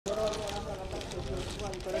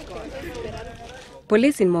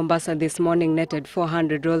Police in Mombasa this morning netted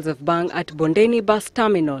 400 rolls of bhang at Bondeni bus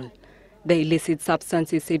terminal. The illicit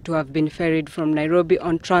substance is said to have been ferried from Nairobi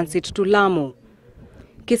on transit to Lamu.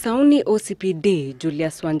 Kisauni OCPD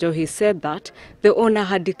Julius Wanjuki said that the owner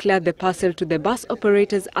had declared the parcel to the bus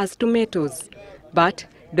operators as tomatoes. But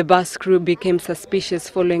the bus crew became suspicious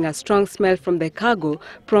following a strong smell from the cargo,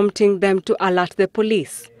 prompting them to alert the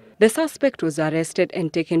police. The suspect was arrested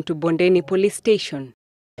and taken to Bondeni police station.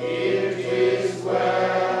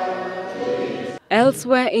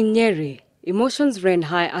 Elsewhere in Nyeri, emotions ran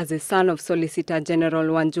high as the son of Solicitor General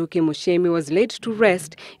Wanjuki Muchemi was laid to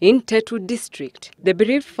rest in Tetu district. The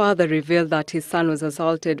bereaved father revealed that his son was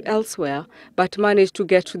assaulted elsewhere, but managed to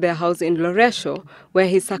get to their house in Loresho, where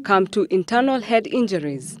he succumbed to internal head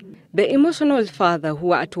injuries. The emotional father,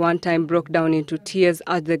 who at one time broke down into tears,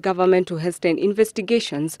 urged the government to hasten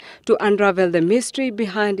investigations to unravel the mystery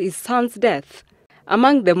behind his son's death.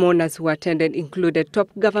 Among the mourners who attended included top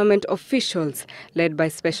government officials, led by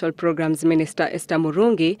Special Programs Minister Esther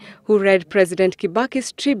Murungi, who read President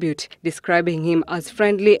Kibaki's tribute, describing him as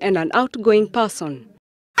friendly and an outgoing person.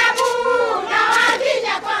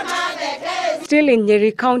 Still in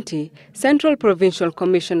Nyeri County, Central Provincial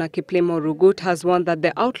Commissioner Kiplimo Rugut has warned that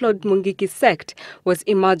the outlawed Mungiki sect was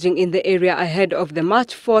emerging in the area ahead of the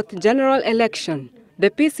March 4th general election. The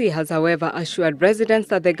PC has, however, assured residents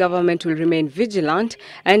that the government will remain vigilant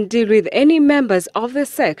and deal with any members of the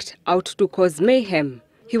sect out to cause mayhem.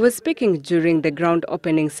 He was speaking during the ground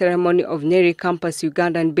opening ceremony of Nyeri campus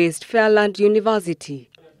Ugandan-based Fairland University.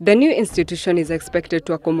 The new institution is expected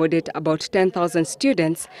to accommodate about 10,000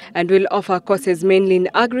 students and will offer courses mainly in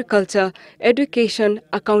agriculture, education,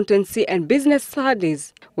 accountancy and business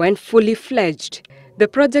studies when fully fledged. The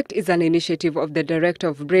project is an initiative of the Director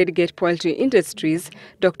of Braidgate Poultry Industries,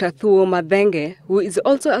 Dr. Thuo Madhenge, who is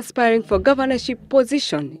also aspiring for governorship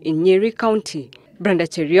position in Nyeri County. Brenda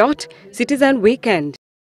Cheriot, Citizen Weekend.